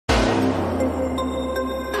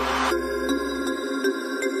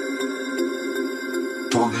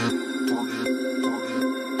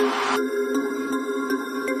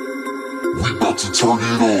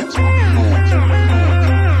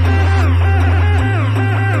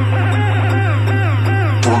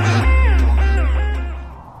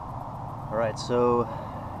Alright, so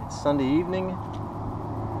it's Sunday evening,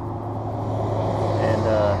 and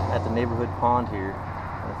at the neighborhood pond here,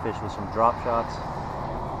 I'm going to fish with some drop shots.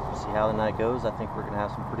 See how the night goes. I think we're going to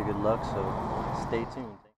have some pretty good luck, so stay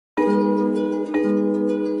tuned.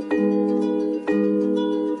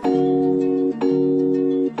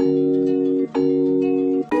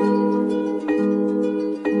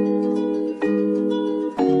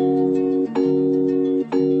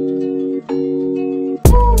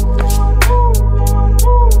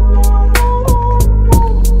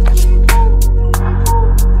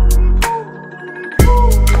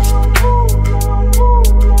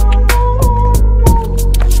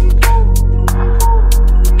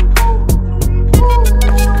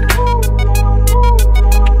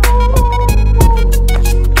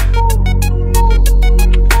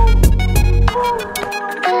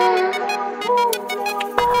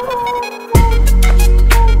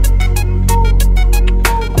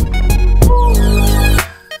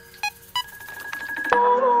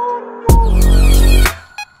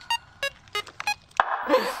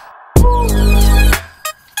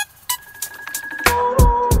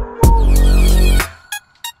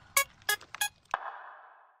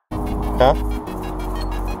 Huh?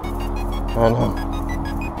 I know.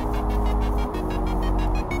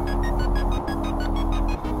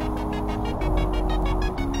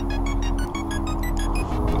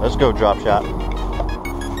 Let's go drop shot.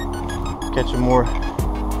 Catch some more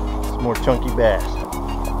chunky bass.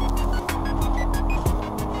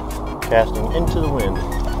 Casting into the wind.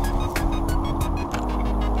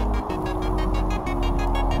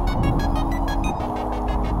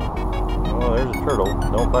 Oh, there's a turtle.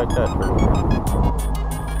 Don't bite that turtle.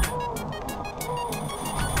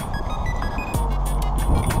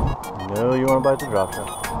 No, you want to bite the drop shot.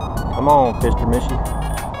 Come on, Mr. Mishy.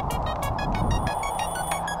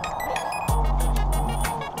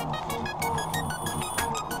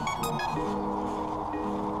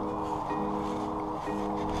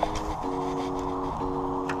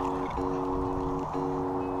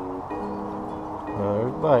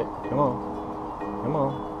 There's a bite. Come on. Come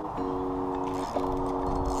on.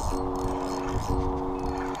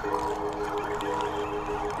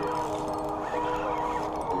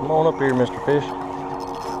 Come on up here, Mr. Fish.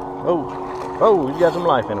 Oh, you got some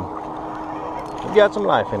life in him. You got some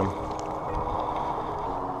life in him.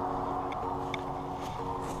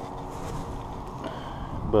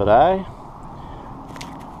 But I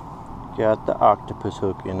got the octopus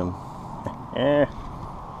hook in him.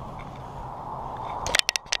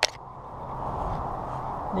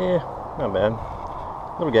 Yeah, not bad.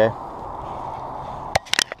 Little guy.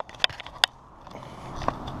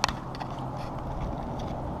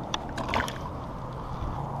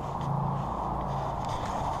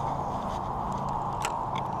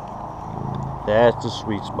 That's the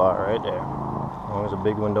sweet spot right there. As long as a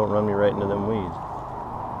big one don't run me right into them weeds.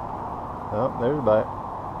 Oh, there's a bite.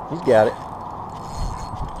 He's got it.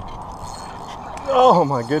 Oh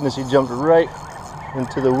my goodness, he jumped right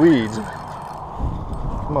into the weeds.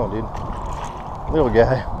 Come on, dude. Little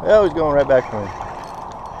guy. Oh, he's going right back for him.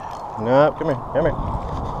 No, come here, come here.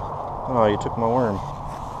 Oh, you took my worm.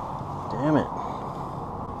 Damn it.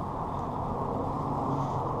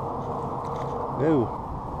 Ooh.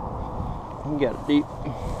 You got it deep.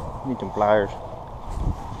 Need some pliers.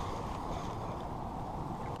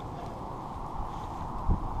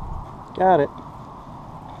 Got it.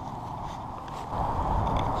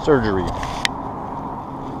 Surgery.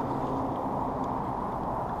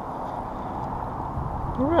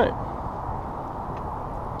 Alright.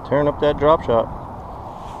 Tearing up that drop shot.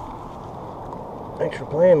 Thanks for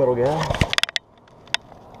playing, little guy.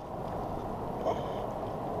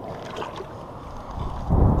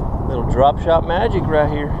 Little drop shot magic right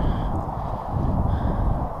here.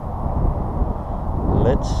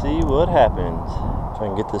 Let's see what happens. If I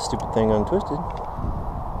can get this stupid thing untwisted.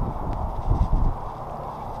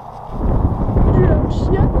 Drop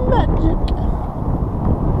shot magic.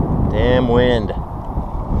 Damn wind.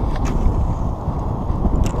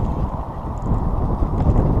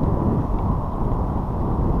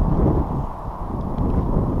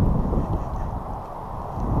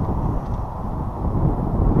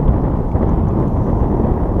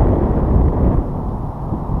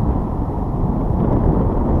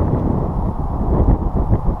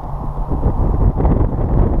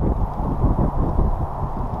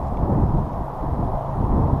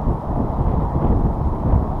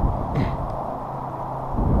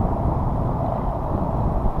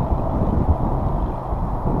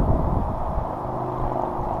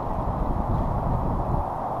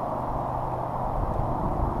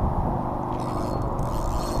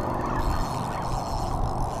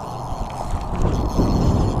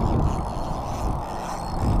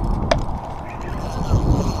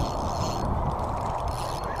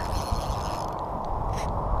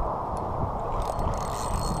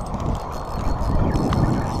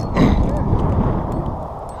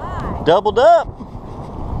 Doubled up.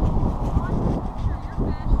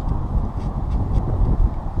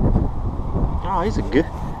 Oh,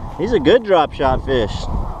 he's a good drop shot fish.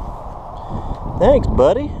 Thanks,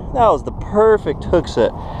 buddy. That was the perfect hook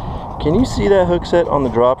set. Can you see that hook set on the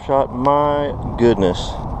drop shot? My goodness.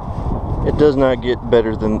 It does not get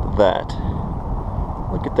better than that.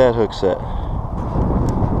 Look at that hook set.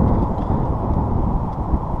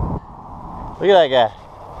 Look at that guy.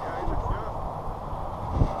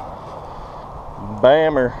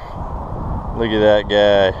 Bammer. Look at that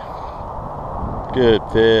guy. Good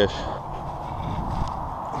fish.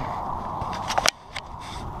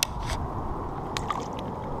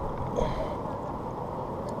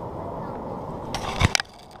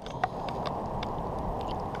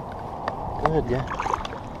 Good, yeah.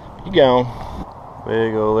 You gone.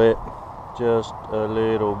 Wiggle it just a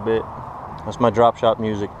little bit. That's my drop shot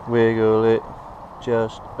music. Wiggle it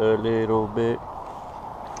just a little bit.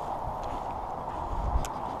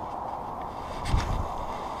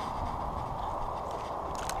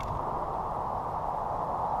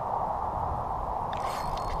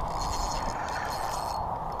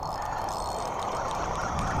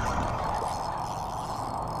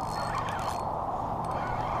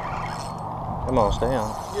 Come on, stay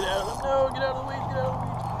on. Get out of the, no, get out of the weeds, get out of the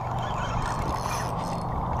weeds.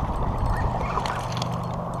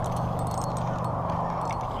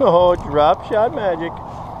 Oh, drop shot magic.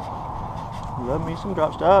 Love me some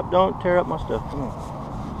drop. Stop, don't tear up my stuff. Come on.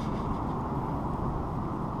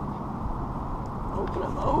 Open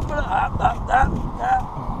up, open up.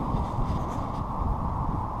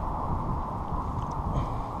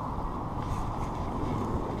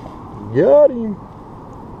 Got him.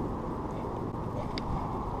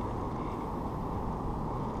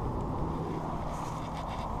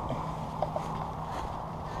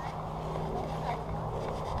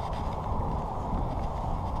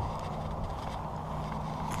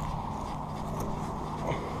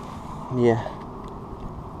 Yeah.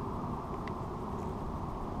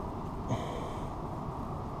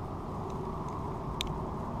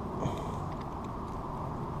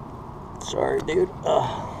 Sorry, dude.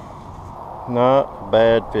 Not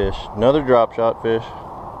bad fish. Another drop shot fish.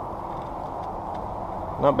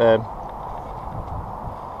 Not bad.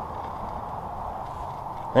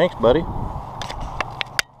 Thanks, buddy.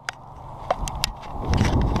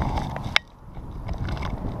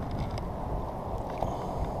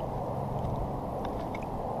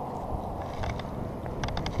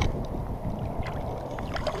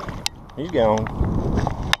 He's gone.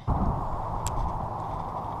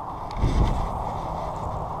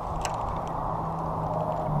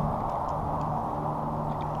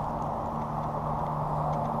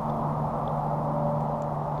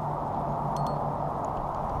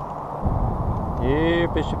 Here,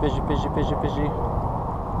 fishy, fishy, fishy, fishy, fishy.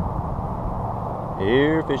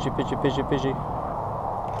 Here, fishy, fishy, fishy, fishy.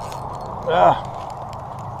 Ah.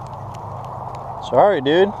 Sorry,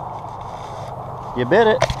 dude. You bit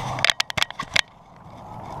it.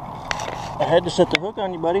 I had to set the hook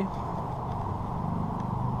on you, buddy.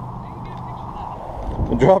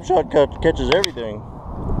 The drop shot catches everything.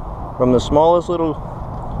 From the smallest little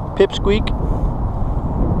pipsqueak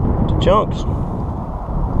to chunks.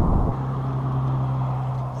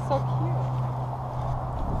 So cute.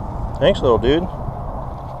 Thanks, little dude.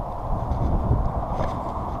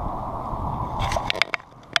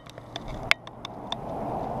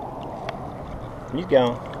 He's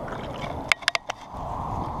gone.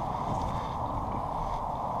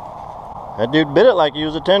 That dude bit it like he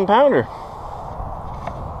was a 10-pounder.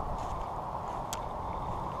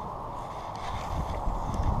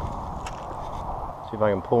 See if I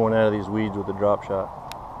can pull one out of these weeds with a drop shot.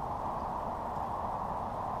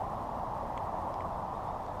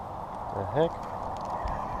 The heck?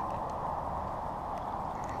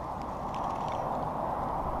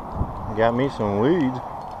 Got me some weeds.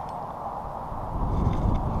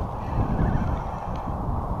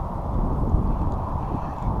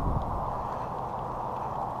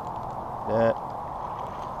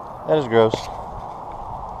 That is gross.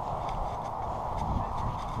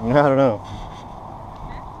 I don't know.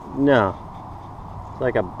 No. It's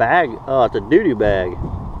like a bag. Oh, it's a doo-doo bag.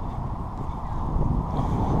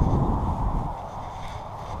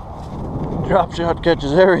 Drop shot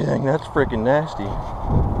catches everything. That's freaking nasty.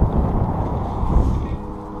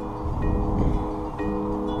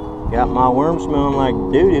 Got my worm smelling like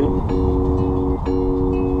doo-doo.